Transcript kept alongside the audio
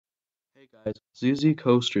Hey guys, ZZ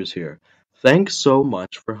Coasters here. Thanks so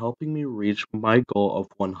much for helping me reach my goal of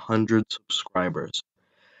 100 subscribers.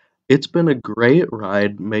 It's been a great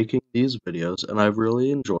ride making these videos and I've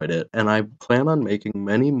really enjoyed it, and I plan on making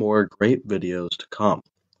many more great videos to come.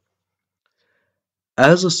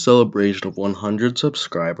 As a celebration of 100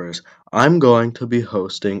 subscribers, I'm going to be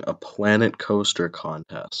hosting a Planet Coaster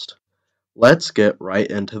contest. Let's get right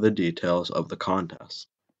into the details of the contest.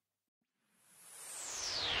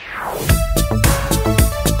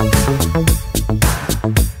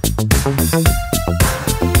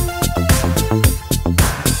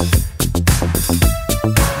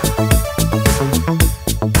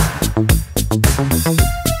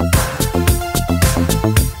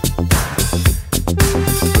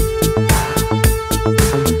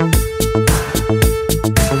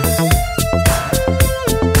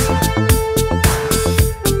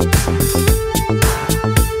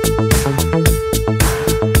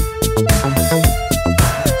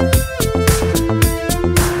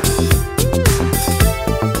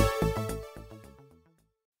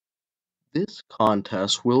 This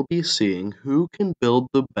contest will be seeing who can build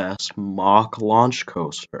the best mock launch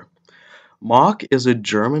coaster. Mock is a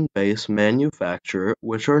German-based manufacturer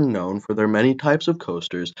which are known for their many types of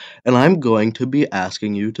coasters, and I'm going to be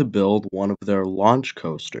asking you to build one of their launch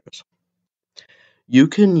coasters. You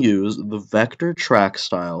can use the vector track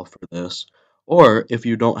style for this, or if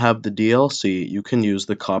you don't have the DLC, you can use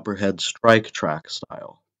the Copperhead Strike track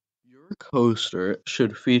style. Your coaster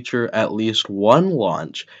should feature at least one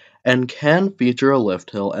launch and can feature a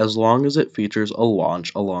lift hill as long as it features a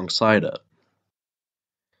launch alongside it.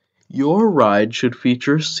 Your ride should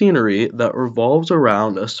feature scenery that revolves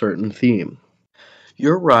around a certain theme.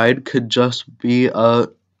 Your ride could just be a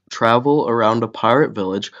travel around a pirate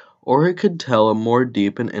village, or it could tell a more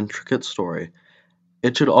deep and intricate story.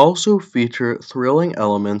 It should also feature thrilling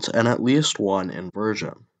elements and at least one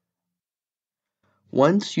inversion.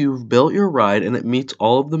 Once you've built your ride and it meets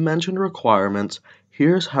all of the mentioned requirements,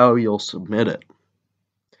 here's how you'll submit it.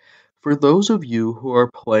 For those of you who are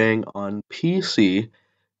playing on PC,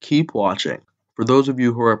 keep watching. For those of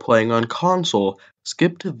you who are playing on console,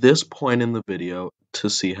 skip to this point in the video to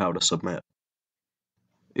see how to submit.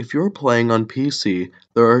 If you're playing on PC,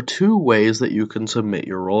 there are two ways that you can submit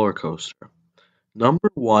your roller coaster. Number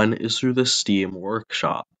one is through the Steam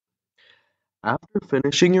Workshop. After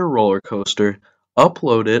finishing your roller coaster,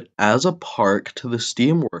 upload it as a park to the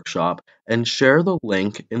Steam Workshop and share the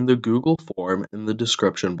link in the Google form in the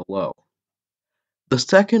description below. The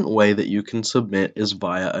second way that you can submit is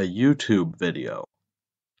via a YouTube video.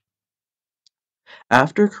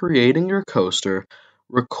 After creating your coaster,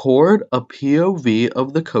 record a POV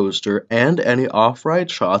of the coaster and any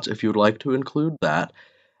off-ride shots if you'd like to include that,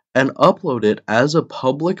 and upload it as a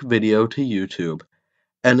public video to YouTube,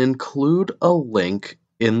 and include a link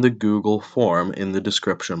in the Google form in the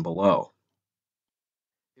description below.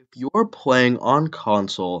 If you're playing on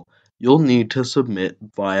console, you'll need to submit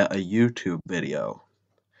via a YouTube video.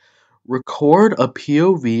 Record a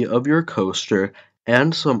POV of your coaster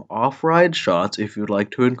and some off-ride shots if you'd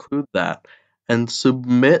like to include that, and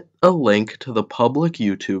submit a link to the public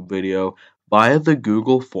YouTube video via the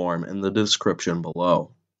Google form in the description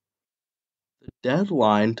below. The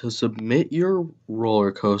deadline to submit your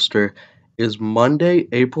roller coaster is Monday,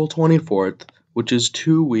 April 24th, which is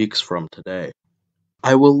 2 weeks from today.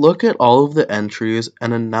 I will look at all of the entries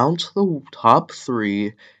and announce the top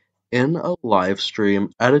 3 in a live stream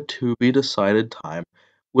at a to-be-decided time,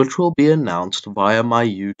 which will be announced via my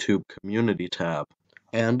YouTube community tab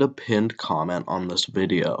and a pinned comment on this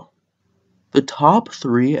video. The top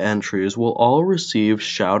 3 entries will all receive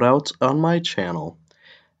shoutouts on my channel,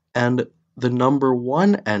 and the number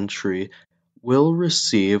 1 entry will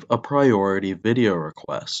receive a priority video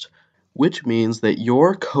request, which means that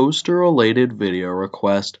your coaster-related video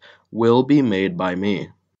request will be made by me.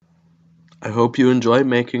 I hope you enjoy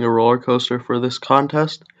making a roller coaster for this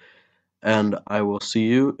contest, and I will see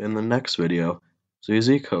you in the next video.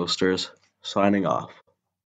 ZZ Coasters, signing off.